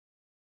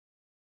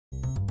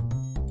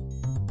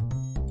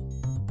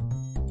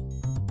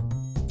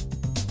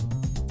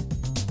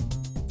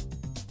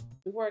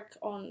We work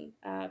on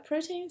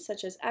proteins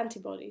such as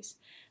antibodies.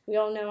 We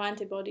all know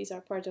antibodies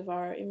are part of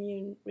our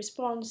immune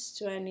response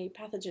to any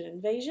pathogen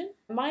invasion.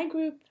 My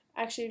group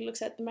actually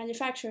looks at the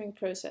manufacturing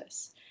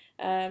process.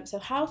 So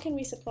how can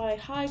we supply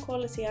high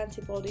quality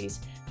antibodies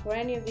for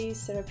any of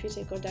these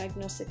therapeutic or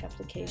diagnostic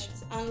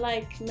applications?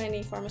 Unlike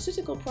many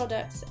pharmaceutical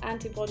products,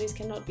 antibodies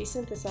cannot be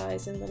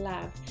synthesized in the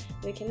lab.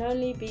 They can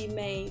only be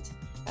made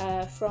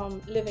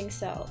from living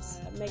cells.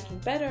 Making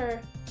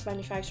better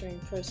manufacturing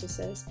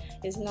processes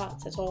is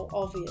not at all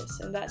obvious,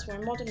 and that's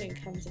where modeling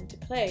comes into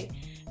play,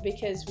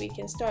 because we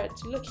can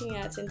start looking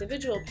at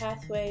individual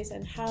pathways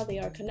and how they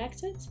are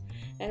connected,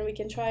 and we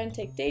can try and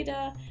take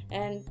data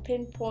and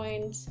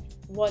pinpoint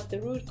what the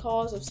root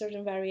cause of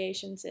certain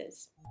variations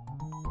is.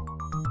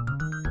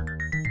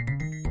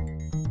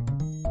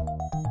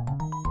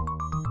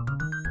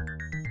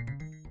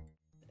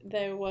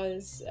 There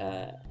was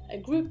a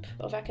group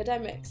of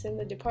academics in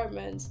the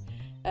department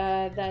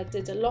that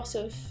did a lot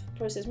of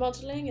process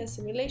modeling and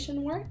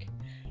simulation work,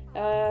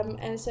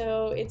 and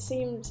so it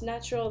seemed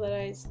natural that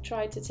I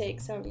tried to take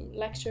some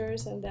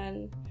lectures and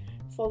then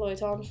follow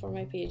it on for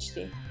my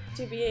PhD.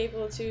 To be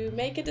able to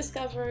make a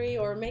discovery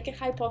or make a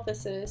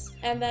hypothesis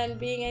and then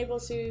being able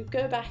to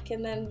go back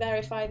and then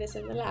verify this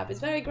in the lab is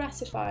very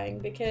gratifying,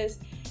 because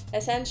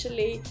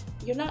essentially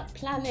you're not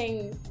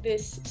planning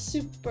this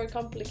super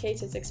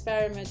complicated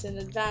experiment in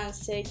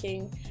advance,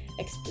 taking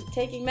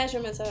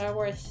measurements that are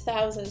worth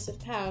thousands of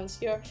pounds.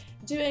 You're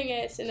doing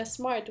it in a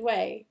smart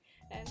way.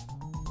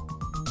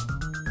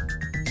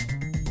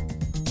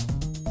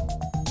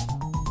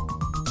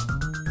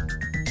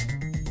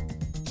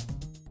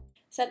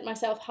 Set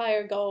myself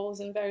higher goals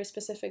and very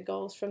specific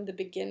goals from the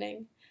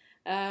beginning.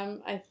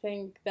 I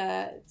think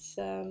that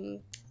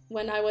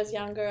when I was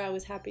younger, I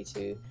was happy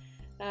to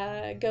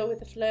go with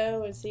the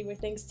flow and see where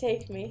things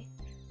take me,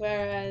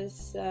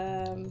 whereas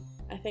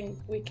I think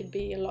we could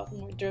be a lot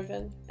more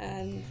driven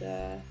and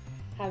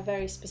have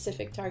very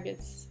specific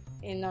targets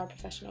in our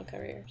professional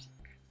careers.